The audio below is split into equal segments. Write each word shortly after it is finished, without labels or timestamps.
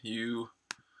You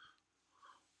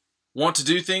want to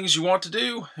do things you want to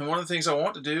do, and one of the things I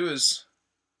want to do is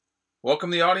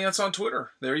welcome the audience on Twitter.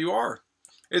 There you are.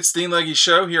 It's the Dean Legge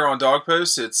Show here on Dog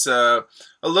Post. It's a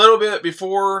little bit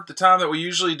before the time that we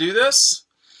usually do this,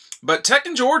 but Tech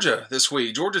in Georgia this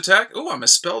week. Georgia Tech. Oh, I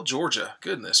misspelled Georgia.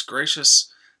 Goodness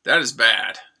gracious, that is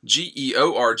bad.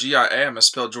 Georgia. I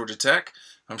misspelled Georgia Tech.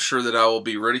 I'm sure that I will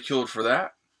be ridiculed for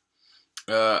that.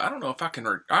 I don't know if I can.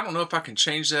 I don't know if I can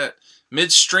change that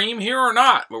midstream here or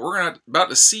not. But we're about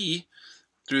to see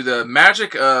through the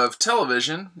magic of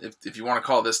television, if you want to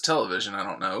call this television. I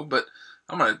don't know, but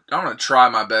I'm gonna try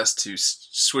my best to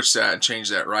switch that and change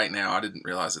that right now. I didn't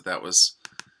realize that was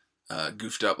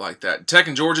goofed up like that. Tech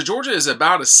in Georgia. Georgia is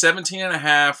about a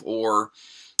 17.5 or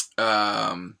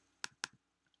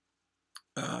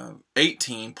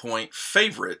 18-point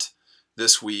favorite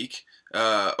this week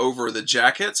over the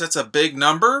Jackets. That's a big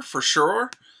number for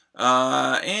sure.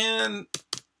 And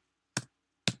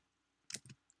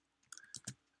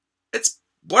it's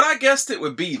what I guessed it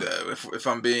would be, though, if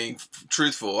I'm being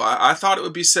truthful. I thought it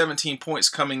would be 17 points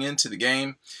coming into the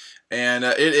game, and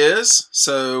it is.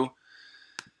 So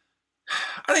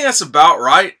I think that's about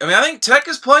right. I mean, I think Tech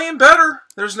is playing better.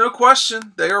 There's no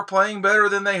question. They are playing better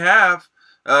than they have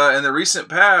in the recent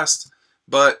past.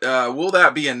 But will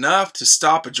that be enough to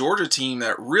stop a Georgia team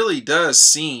that really does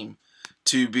seem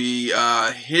to be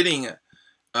hitting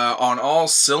on all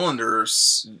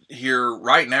cylinders here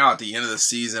right now at the end of the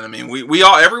season? I mean,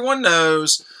 everyone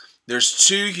knows there's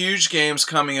two huge games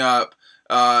coming up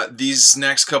these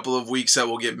next couple of weeks that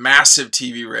will get massive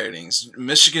TV ratings.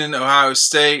 Michigan, Ohio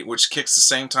State, which kicks the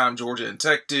same time Georgia and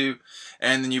Tech do.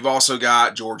 And then you've also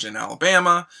got Georgia and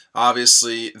Alabama.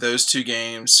 Obviously, those two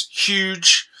games,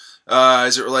 huge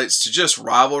as it relates to just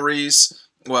rivalries.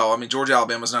 Well, I mean,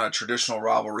 Georgia-Alabama is not a traditional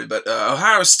rivalry, but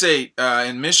Ohio State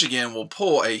and Michigan will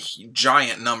pull a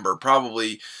giant number,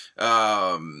 probably,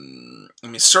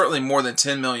 certainly more than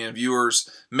 10 million viewers,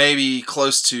 maybe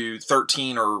close to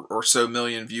 13 or so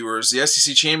million viewers. The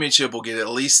SEC Championship will get at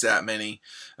least that many,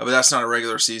 but that's not a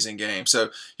regular season game.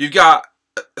 So you've got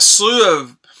a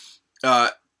slew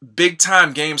of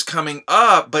big-time games coming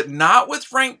up, but not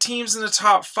with ranked teams in the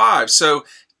top 5. So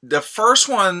the first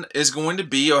one is going to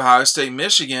be Ohio State,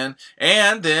 Michigan,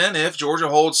 and then if Georgia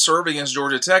holds serve against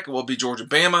Georgia Tech, it will be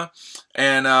Georgia-Bama,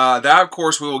 and that, of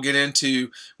course, we will get into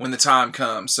when the time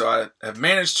comes. So I have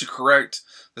managed to correct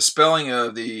the spelling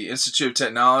of the Institute of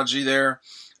Technology there.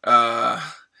 I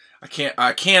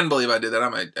can believe I did that.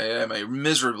 I am a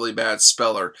miserably bad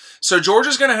speller. So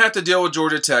Georgia's going to have to deal with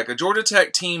Georgia Tech, a Georgia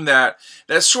Tech team that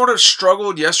sort of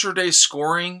struggled yesterday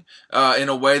scoring in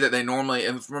a way that they normally,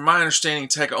 and from my understanding,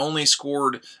 Tech only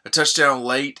scored a touchdown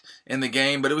late in the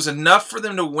game, but it was enough for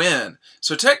them to win.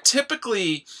 So Tech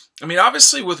typically, I mean,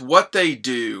 obviously with what they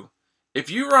do, if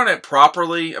you run it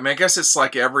properly, I mean, I guess it's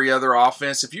like every other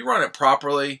offense. If you run it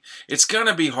properly, it's going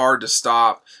to be hard to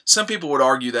stop. Some people would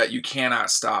argue that you cannot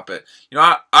stop it. You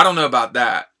know, I don't know about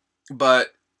that. But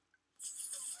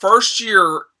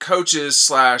first-year coaches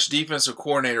 / defensive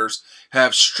coordinators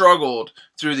have struggled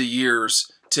through the years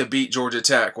to beat Georgia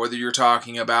Tech, whether you're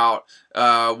talking about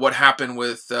what happened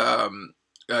with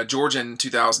Georgia in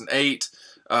 2008,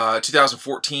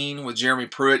 2014 with Jeremy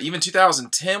Pruitt, even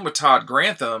 2010 with Todd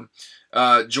Grantham.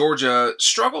 Georgia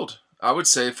struggled, I would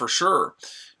say, for sure.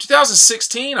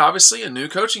 2016, obviously, a new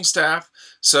coaching staff.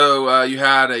 So you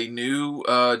had a new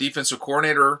defensive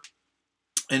coordinator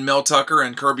in Mel Tucker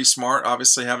and Kirby Smart,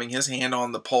 obviously having his hand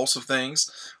on the pulse of things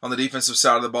on the defensive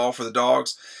side of the ball for the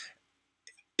Dogs.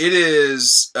 It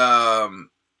is an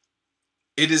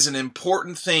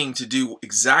important thing to do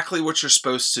exactly what you're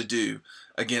supposed to do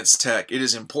against Tech. It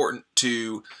is important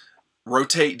to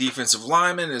rotate defensive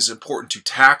linemen. It is important to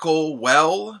tackle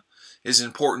well. It is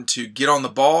important to get on the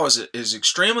ball. It is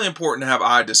extremely important to have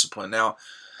eye discipline. Now,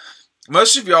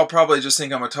 most of y'all probably just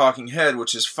think I'm a talking head,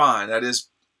 which is fine. That is,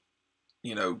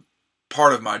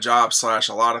 part of my job / a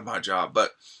lot of my job.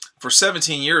 But for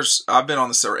 17 years, I've been on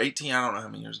this, or 18, I don't know how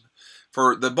many years.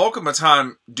 For the bulk of my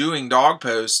time doing Dog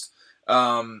Post,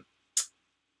 I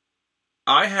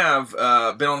have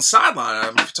been on the sideline.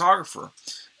 I'm a photographer.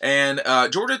 And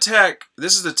Georgia Tech,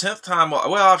 this is the 10th time.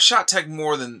 Well, I've shot Tech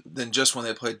more than just when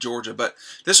they played Georgia, but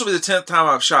this will be the 10th time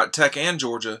I've shot Tech and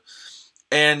Georgia.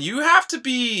 And you have to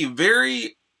be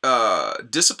very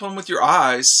disciplined with your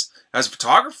eyes as a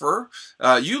photographer.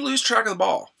 You lose track of the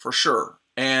ball for sure.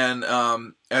 And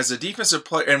as a defensive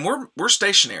player, and we're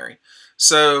stationary.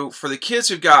 So for the kids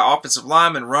who've got offensive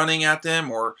linemen running at them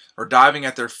or diving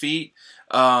at their feet,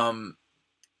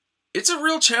 it's a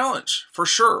real challenge for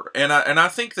sure. And I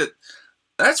think that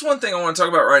That's one thing I want to talk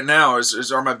about right now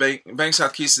are my Bank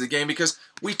South keys to the game, because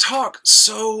we talk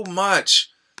so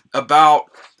much about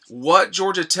what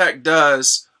Georgia Tech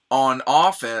does on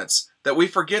offense that we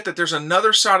forget that there's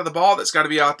another side of the ball that's got to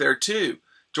be out there too.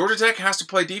 Georgia Tech has to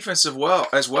play defensive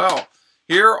as well.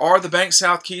 Here are the Bank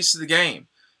South keys to the game.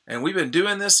 And we've been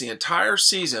doing this the entire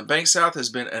season. Bank South has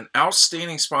been an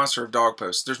outstanding sponsor of Dog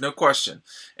Post. There's no question.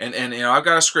 And you know, I've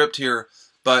got a script here,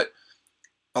 but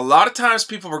a lot of times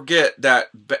people forget that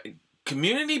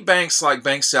community banks like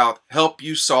Bank South help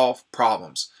you solve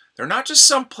problems. They're not just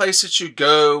some place that you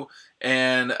go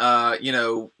and you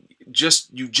know,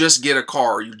 you just get a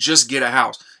car, you just get a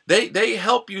house. They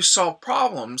help you solve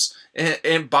problems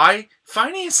and by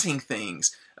financing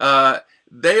things.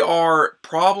 They are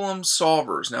problem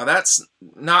solvers. Now, that's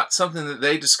not something that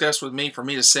they discuss with me for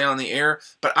me to say on the air,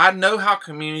 but I know how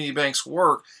community banks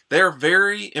work. They're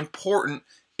very important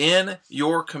in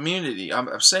your community.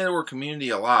 I'm saying the word community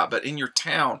a lot, but in your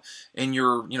town, in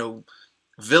your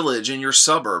village, in your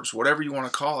suburbs, whatever you want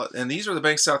to call it. And these are the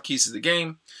Bank South keys to the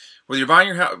game. Whether you're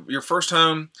buying your first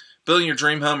home, building your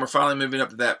dream home, or finally moving up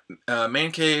to that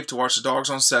man cave to watch the dogs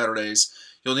on Saturdays,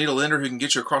 you'll need a lender who can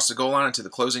get you across the goal line and to the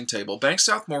closing table. Bank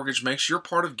South Mortgage makes your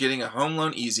part of getting a home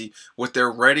loan easy with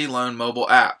their Ready Loan mobile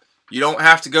app. You don't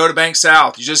have to go to Bank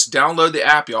South. You just download the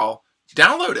app, y'all.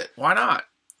 Download it. Why not?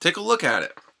 Take a look at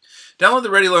it. Download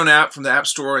the Ready Loan app from the App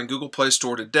Store and Google Play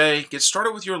Store today. Get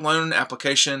started with your loan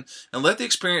application and let the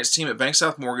experienced team at Bank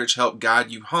South Mortgage help guide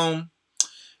you home.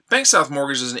 Bank South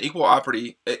Mortgage is an equal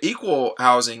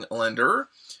housing lender.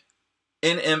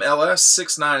 NMLS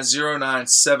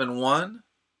 690971.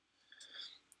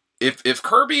 If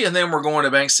Kirby and them were going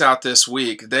to Bank South this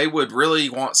week, they would really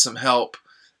want some help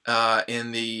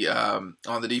in the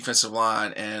on the defensive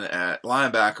line and at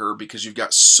linebacker, because you've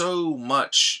got so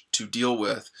much to deal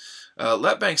with.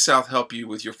 Let Bank South help you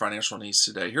with your financial needs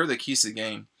today. Here are the keys to the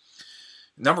game.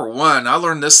 Number one, I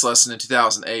learned this lesson in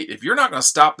 2008. If you're not going to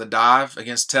stop the dive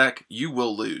against Tech, you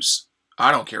will lose.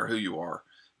 I don't care who you are,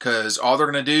 because all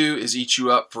they're going to do is eat you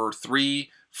up for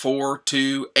 3, 4,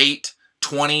 2, 8,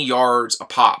 20 yards a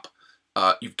pop.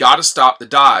 You've got to stop the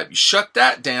dive. You shut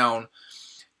that down,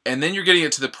 and then you're getting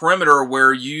it to the perimeter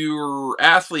where your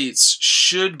athletes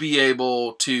should be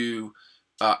able to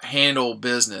handle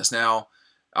business. Now,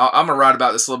 I'm going to write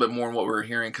about this a little bit more in what we're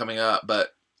hearing coming up,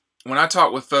 but when I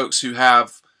talk with folks who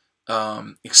have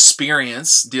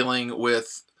experience dealing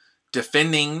with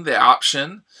defending the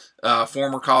option,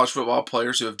 former college football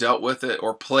players who have dealt with it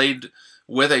or played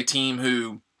with a team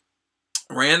who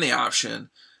ran the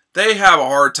option, they have a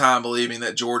hard time believing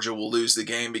that Georgia will lose the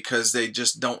game, because they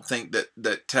just don't think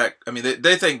that Tech, I mean,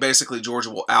 they think basically Georgia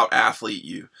will out-athlete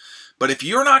you. But if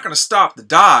you're not going to stop the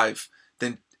dive,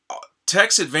 then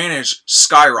Tech's advantage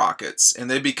skyrockets, and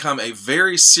they become a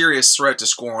very serious threat to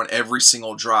score on every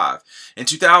single drive. In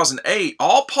 2008,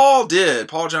 all Paul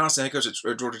Johnson, head coach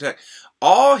at Georgia Tech,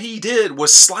 all he did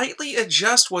was slightly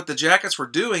adjust what the Jackets were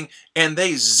doing, and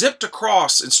they zipped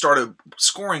across and started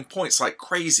scoring points like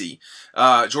crazy.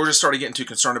 Georgia started getting too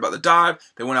concerned about the dive.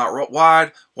 They went out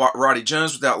wide. Roddy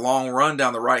Jones with that long run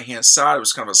down the right-hand side. It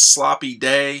was kind of a sloppy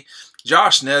day.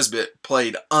 Josh Nesbitt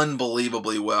played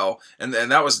unbelievably well, and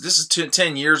this is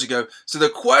 10 years ago. So the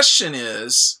question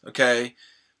is, okay,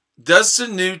 does the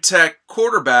new Tech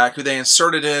quarterback, who they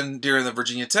inserted in during the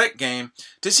Virginia Tech game,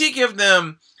 does he give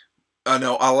them a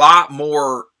lot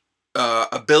more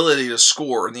ability to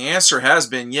score? And the answer has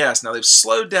been yes. Now, they've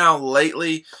slowed down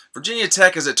lately. Virginia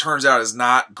Tech, as it turns out, is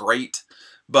not great.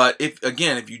 But if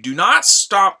you do not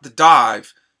stop the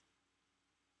dive,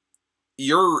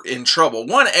 you're in trouble.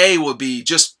 1A would be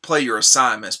just play your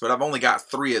assignments, but I've only got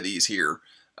 3 of these here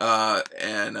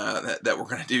that we're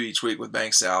going to do each week with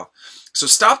Bank South. So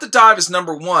stop the dive is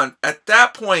number 1. At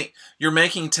that point, you're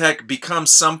making Tech become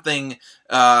something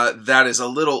that is a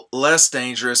little less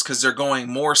dangerous, because they're going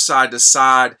more side to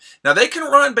side. Now, they can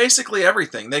run basically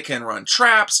everything. They can run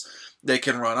traps. They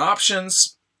can run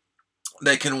options.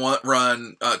 They can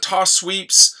run toss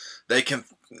sweeps.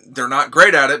 They're not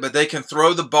great at it, but they can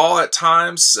throw the ball at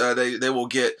times. They will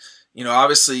get,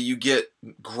 obviously you get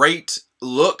great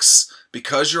looks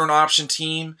because you're an option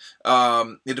team.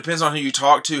 It depends on who you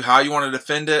talk to, how you want to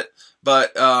defend it.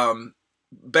 But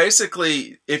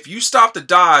basically, if you stop the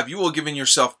dive, you will have given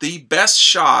yourself the best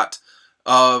shot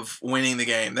of winning the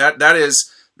game. That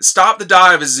is, stop the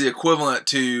dive is the equivalent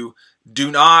to do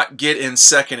not get in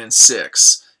 2nd and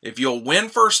 6. If you'll win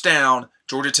first down,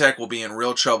 Georgia Tech will be in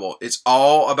real trouble. It's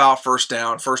all about first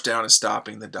down. First down is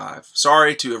stopping the dive.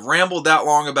 Sorry to have rambled that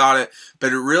long about it,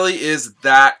 but it really is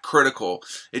that critical.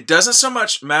 It doesn't so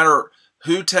much matter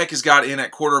who Tech has got in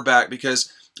at quarterback, because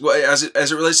as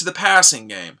it relates to the passing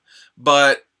game,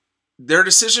 but their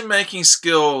decision-making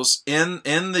skills in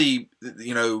the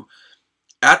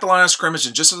at the line of scrimmage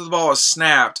and just as the ball is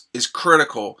snapped is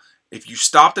critical. If you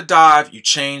stop the dive, you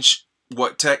change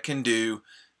what Tech can do.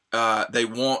 They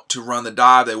want to run the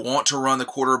dive. They want to run the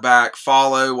quarterback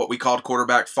follow, what we called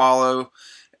quarterback follow.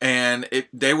 And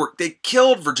they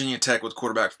killed Virginia Tech with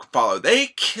quarterback follow. They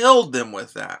killed them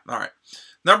with that. All right.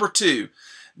 Number 2,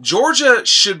 Georgia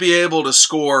should be able to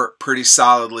score pretty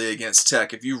solidly against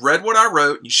Tech. If you read what I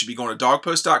wrote, you should be going to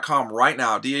dawgpost.com right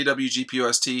now,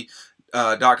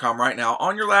 dawgpost.com right now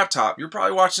on your laptop. You're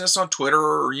probably watching this on Twitter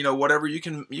or whatever. You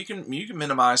can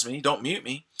minimize me. Don't mute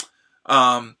me.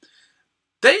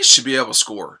 They should be able to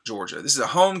score, Georgia. This is a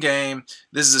home game.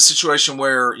 This is a situation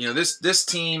where this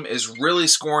team is really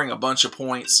scoring a bunch of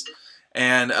points,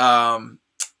 and the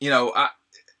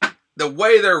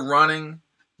way they're running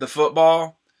the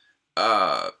football,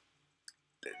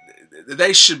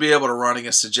 they should be able to run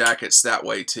against the Jackets that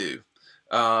way too.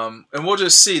 And we'll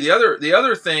just see. The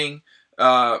other thing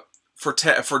for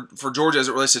Georgia as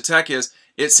it relates to Tech is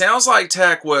it sounds like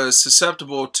Tech was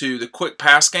susceptible to the quick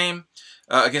pass game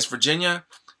against Virginia.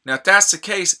 Now, if that's the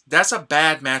case, that's a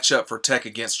bad matchup for Tech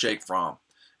against Jake Fromm.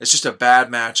 It's just a bad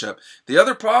matchup. The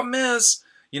other problem is,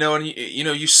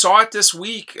 you saw it this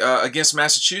week against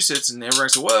Massachusetts, and everyone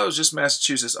said, well, it was just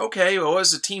Massachusetts. Okay, well, it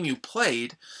was the team you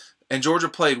played, and Georgia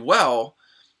played well.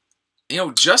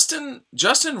 Justin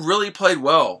really played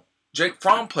well. Jake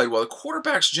Fromm played well. The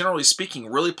quarterbacks, generally speaking,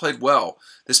 really played well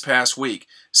this past week.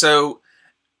 So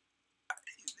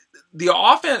the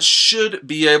offense should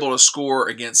be able to score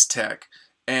against Tech.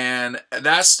 And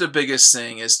that's the biggest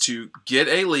thing, is to get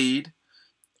a lead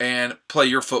and play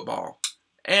your football.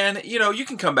 And, you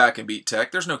can come back and beat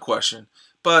Tech. There's no question.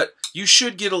 But you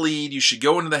should get a lead. You should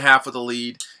go into the half with a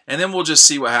lead. And then we'll just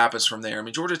see what happens from there. I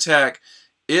mean, Georgia Tech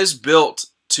is built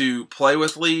to play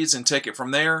with leads and take it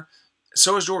from there.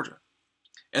 So is Georgia.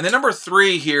 And then number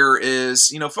 3 here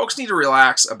is, folks need to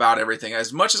relax about everything.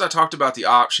 As much as I talked about the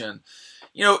option,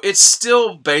 it's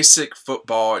still basic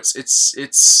football.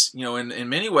 It's in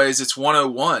many ways, it's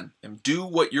 101. And do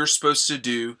what you're supposed to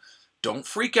do. Don't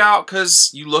freak out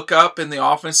because you look up and the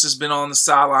offense has been on the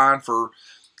sideline for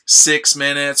 6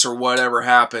 minutes or whatever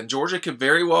happened. Georgia could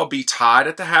very well be tied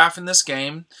at the half in this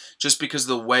game just because of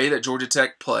the way that Georgia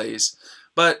Tech plays.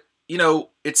 But,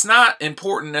 it's not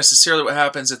important necessarily what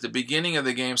happens at the beginning of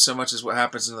the game so much as what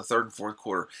happens in the third and fourth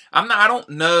quarter. I don't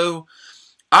know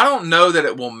that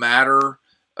it will matter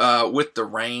with the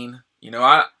rain.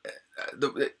 I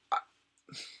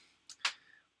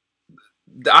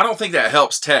don't think that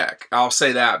helps Tech. I'll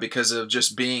say that because of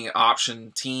just being an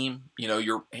option team.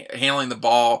 You're handling the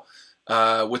ball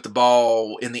with the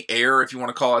ball in the air, if you want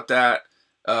to call it that.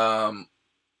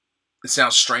 It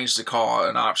sounds strange to call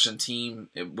an option team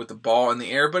with the ball in the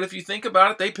air, but if you think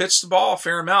about it, they pitch the ball a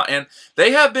fair amount, and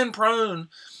they have been prone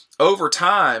over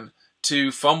time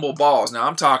to fumble balls. Now,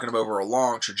 I'm talking about over a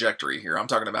long trajectory here. I'm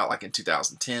talking about like in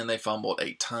 2010, they fumbled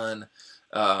a ton,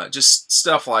 just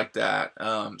stuff like that.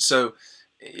 So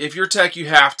if you're Tech, you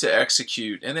have to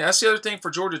execute. And that's the other thing for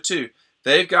Georgia, too.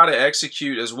 They've got to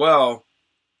execute as well.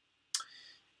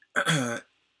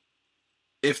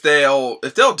 If they'll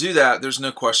do that, there's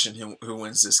no question who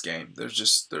wins this game. There's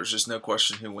just no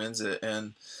question who wins it.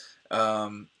 And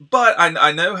but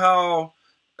I know how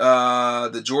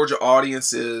the Georgia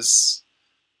audience is.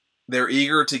 They're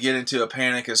eager to get into a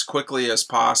panic as quickly as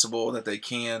possible that they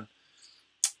can.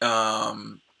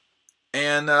 And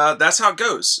that's how it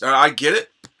goes. I get it.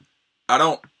 I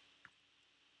don't.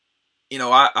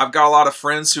 I've got a lot of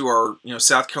friends who are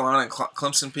South Carolina and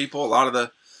Clemson people. A lot of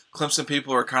the Clemson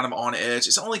people are kind of on edge.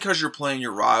 It's only because you're playing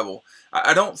your rival.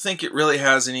 I don't think it really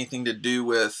has anything to do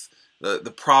with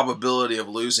the probability of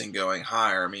losing going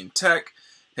higher. I mean, Tech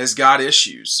has got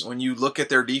issues. When you look at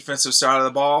their defensive side of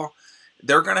the ball,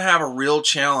 they're going to have a real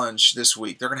challenge this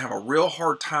week. They're going to have a real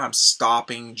hard time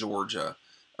stopping Georgia.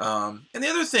 And the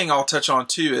other thing I'll touch on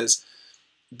too is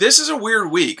this is a weird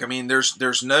week. I mean,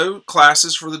 there's no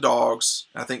classes for the dogs.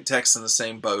 I think Tech's in the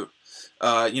same boat.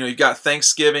 You've got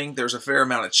Thanksgiving. There's a fair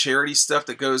amount of charity stuff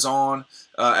that goes on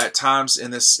at times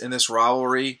in this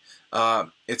rivalry.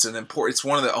 It's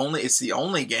the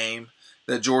only game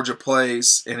that Georgia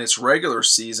plays in its regular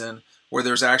season where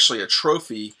there's actually a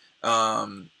trophy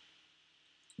given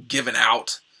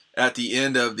out at the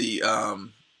end of the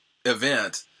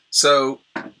event. So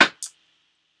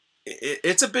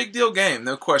it's a big deal game,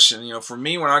 no question. For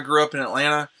me, when I grew up in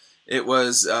Atlanta, it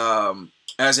was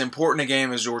as important a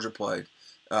game as Georgia played.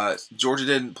 Georgia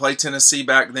didn't play Tennessee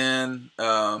back then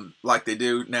like they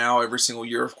do now every single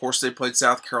year. Of course, they played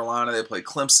South Carolina. They played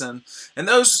Clemson. And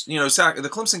those, the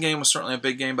Clemson game was certainly a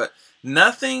big game, but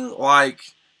nothing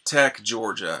like Tech,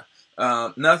 Georgia.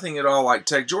 Nothing at all like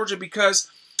Tech, Georgia, because,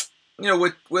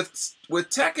 with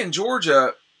Tech and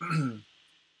Georgia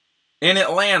in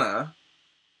Atlanta,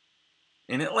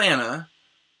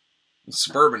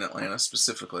 suburban Atlanta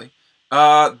specifically,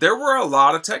 there were a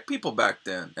lot of Tech people back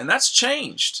then, and that's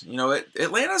changed.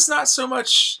 Atlanta's not so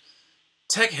much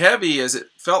Tech heavy as it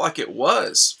felt like it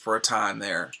was for a time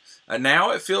there.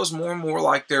 Now it feels more and more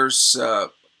like there's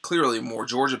clearly more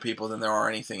Georgia people than there are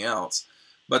anything else,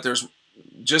 but there's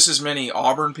just as many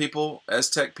Auburn people as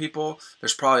Tech people.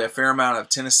 There's probably a fair amount of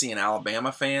Tennessee and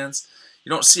Alabama fans. You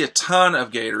don't see a ton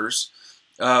of Gators,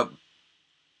 but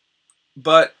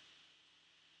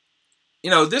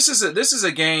this is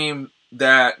a game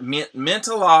that meant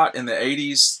a lot in the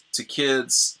 80s to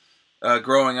kids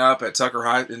growing up at Tucker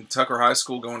High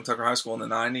School, going to Tucker High School in the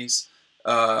 90s.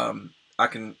 I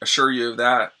can assure you of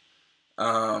that.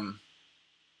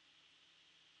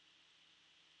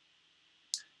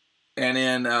 And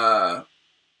then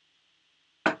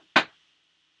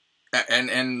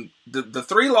and the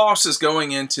three losses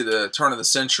going into the turn of the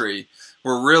century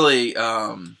were really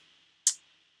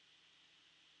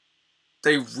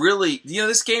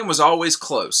this game was always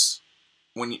close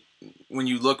when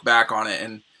you look back on it,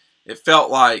 and it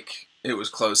felt like it was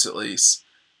close at least.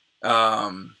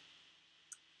 And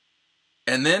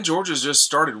then Georgia just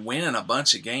started winning a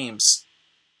bunch of games.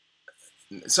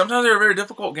 Sometimes they were very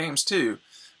difficult games too,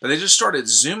 but they just started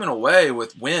zooming away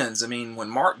with wins. I mean, when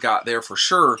Mark got there for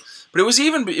sure, but it was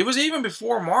even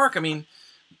before Mark. I mean,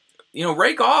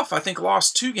 Ray Goff, I think,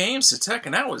 lost 2 games to Tech,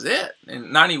 and that was it.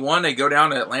 In 91, they go down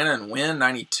to Atlanta and win.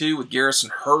 92 with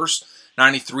Garrison Hurst.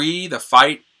 93, the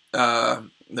fight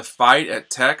at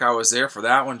Tech, I was there for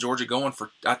that one. Georgia going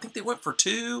for, I think they went for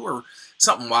 2 or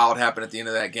something wild happened at the end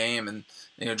of that game, and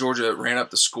Georgia ran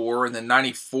up the score. And then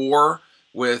 94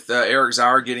 with Eric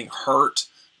Zeier getting hurt,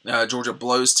 Georgia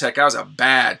blows Tech. That was a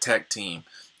bad Tech team.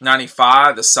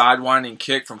 95, the sidewinding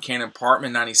kick from Cannon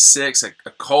Parkman. 96, a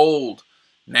cold,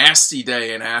 nasty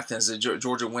day in Athens.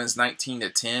 Georgia wins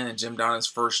 19-10 in Jim Donovan's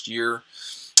first year.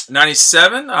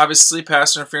 97, obviously,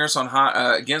 pass interference on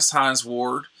against Hines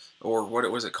Ward, or what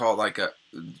was it called, like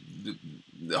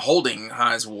holding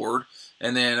Hines Ward.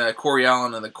 And then Corey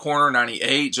Allen in the corner.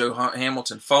 98, Joe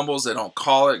Hamilton fumbles. They don't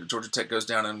call it. Georgia Tech goes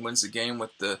down and wins the game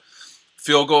with the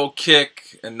field goal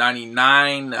kick. And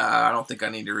 99, I don't think I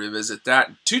need to revisit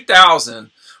that. 2000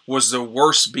 was the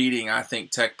worst beating I think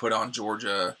Tech put on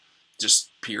Georgia, just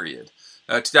period.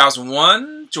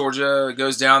 2001, Georgia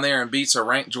goes down there and beats a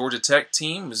ranked Georgia Tech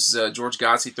team. It was George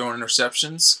Godsey throwing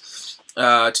interceptions.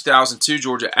 2002,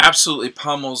 Georgia absolutely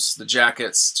pummels the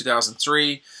Jackets.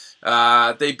 2003,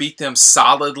 they beat them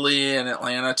solidly in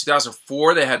Atlanta.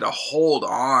 2004, they had to hold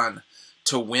on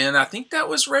to win. I think that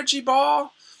was Reggie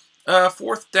Ball,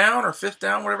 4th down or 5th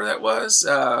down, whatever that was.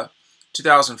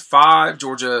 2005,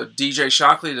 Georgia DJ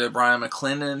Shockley to Brian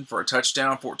McClendon for a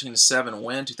touchdown, 14-7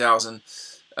 win.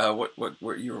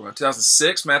 What year were we?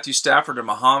 2006, Matthew Stafford to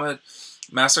Muhammad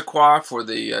Massaquoi for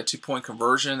the 2-point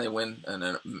conversion. They win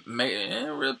a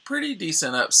pretty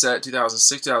decent upset.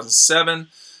 2006, 2007,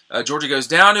 Georgia goes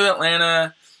down to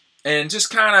Atlanta and just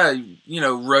kind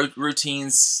of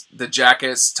routines the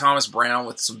Jackets. Thomas Brown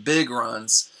with some big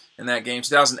runs in that game.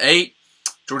 2008,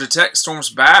 Georgia Tech storms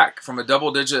back from a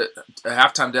double-digit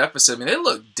halftime deficit. I mean, they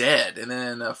look dead. And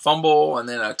then a fumble, and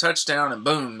then a touchdown, and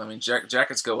boom. I mean,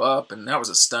 Jackets go up, and that was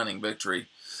a stunning victory.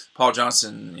 Paul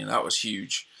Johnson, that was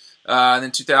huge. And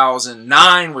then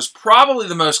 2009 was probably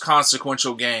the most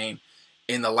consequential game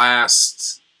in the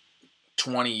last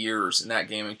 20 years in that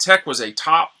game. And Tech was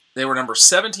they were number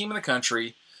 7 team in the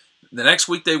country. The next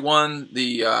week they won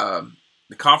the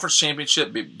conference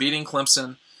championship, beating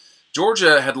Clemson.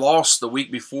 Georgia had lost the week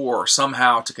before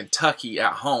somehow to Kentucky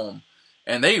at home,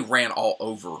 and they ran all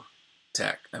over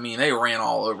Tech. I mean, they ran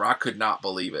all over. I could not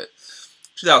believe it.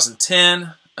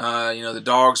 2010, the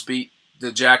Dogs beat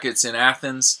the Jackets in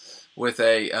Athens with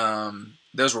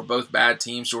those were both bad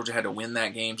teams. Georgia had to win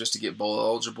that game just to get bowl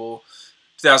eligible.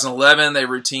 2011, they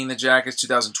routine the Jackets.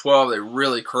 2012, they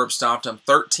really curb stomped them.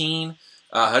 13,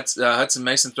 Hudson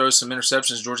Mason throws some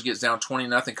interceptions. Georgia gets down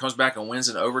 20-0, comes back and wins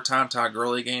in overtime. Ty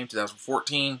Gurley game.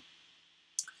 2014,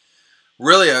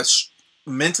 really a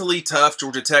mentally tough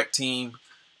Georgia Tech team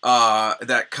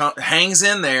that hangs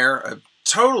in there. A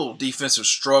total defensive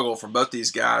struggle for both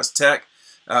these guys. Tech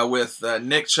with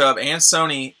Nick Chubb and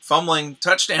Sony fumbling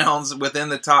touchdowns within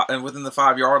the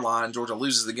 5-yard line. Georgia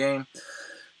loses the game.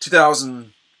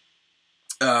 2015,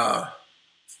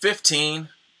 15,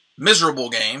 miserable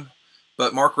game,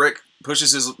 but Mark Richt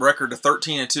pushes his record to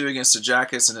 13-2 against the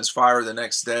Jackets and is fired the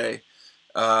next day.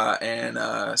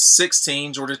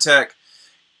 16, Georgia Tech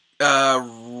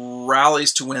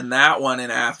rallies to win that one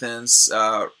in Athens.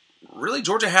 Really,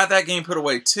 Georgia had that game put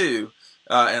away too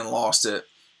and lost it.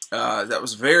 That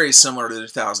was very similar to the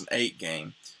 2008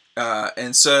 game.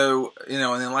 And so, and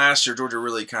then last year, Georgia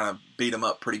really kind of beat them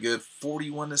up pretty good,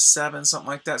 41-7, something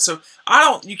like that. So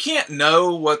you can't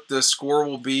know what the score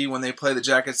will be when they play the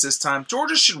Jackets this time.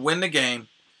 Georgia should win the game.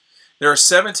 They're a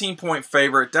 17-point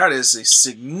favorite. That is a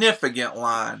significant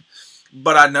line.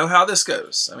 But I know how this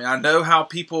goes. I mean, I know how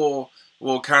people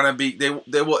will kind of be,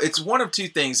 they will, it's one of two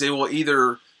things. They will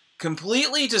either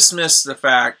completely dismiss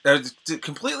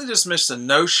completely dismiss the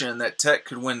notion that Tech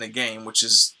could win the game, which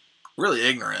is really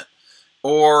ignorant,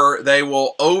 or they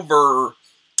will overdo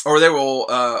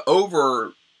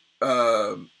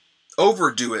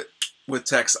it with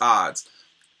Tech's odds.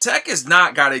 Tech has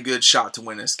not got a good shot to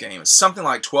win this game. It's something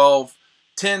like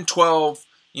 10, 12,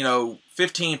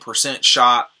 15%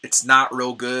 shot. It's not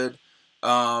real good.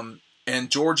 And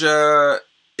Georgia,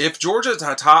 if Georgia's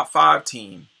a top 5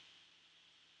 team,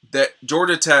 that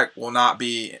Georgia Tech will not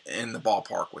be in the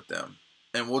ballpark with them.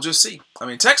 And we'll just see. I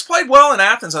mean, Tech's played well in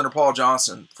Athens under Paul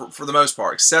Johnson for the most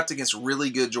part, except against really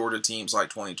good Georgia teams like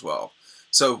 2012.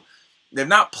 So they've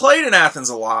not played in Athens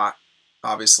a lot,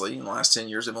 obviously, in the last 10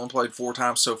 years. They've only played 4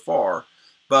 times so far.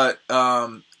 But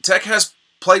Tech has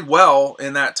played well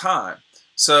in that time.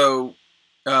 So,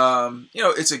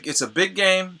 it's a big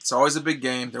game. It's always a big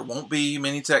game. There won't be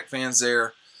many Tech fans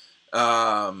there.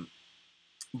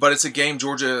 But it's a game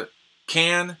Georgia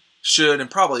can, should,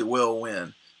 and probably will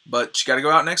win. But you got to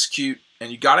go out and execute, and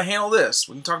you got to handle this.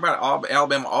 We can talk about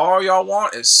Alabama all y'all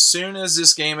want as soon as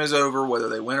this game is over, whether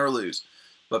they win or lose.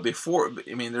 But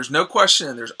there's no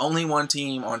question there's only one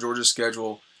team on Georgia's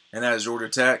schedule, and that is Georgia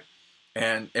Tech.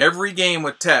 And every game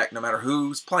with Tech, no matter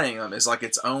who's playing them, is like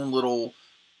its own little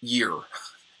year.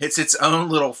 It's its own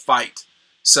little fight.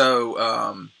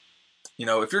 So,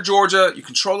 if you're Georgia, you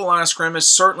control the line of scrimmage,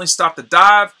 certainly stop the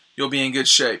dive, you'll be in good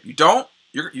shape. You don't,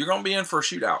 you're going to be in for a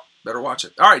shootout. Better watch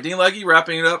it. All right, Dean Legge,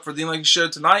 wrapping it up for the Dean Legge Show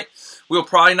tonight. We'll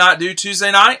probably not do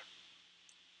Tuesday night.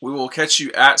 We will catch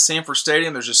you at Sanford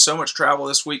Stadium. There's just so much travel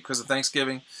this week because of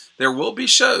Thanksgiving. There will be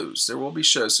shows. So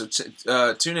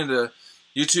tune into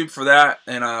YouTube for that,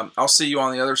 and I'll see you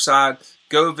on the other side.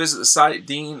 Go visit the site,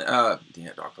 Dean at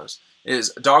Dogpost. It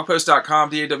is dogpost.com,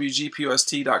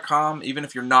 dawgpost.com. Even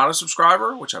if you're not a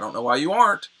subscriber, which I don't know why you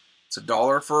aren't, it's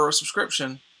 $1 for a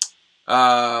subscription.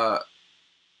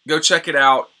 Go check it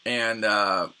out, and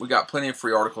we got plenty of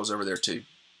free articles over there too.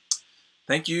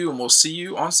 Thank you, and we'll see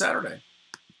you on Saturday.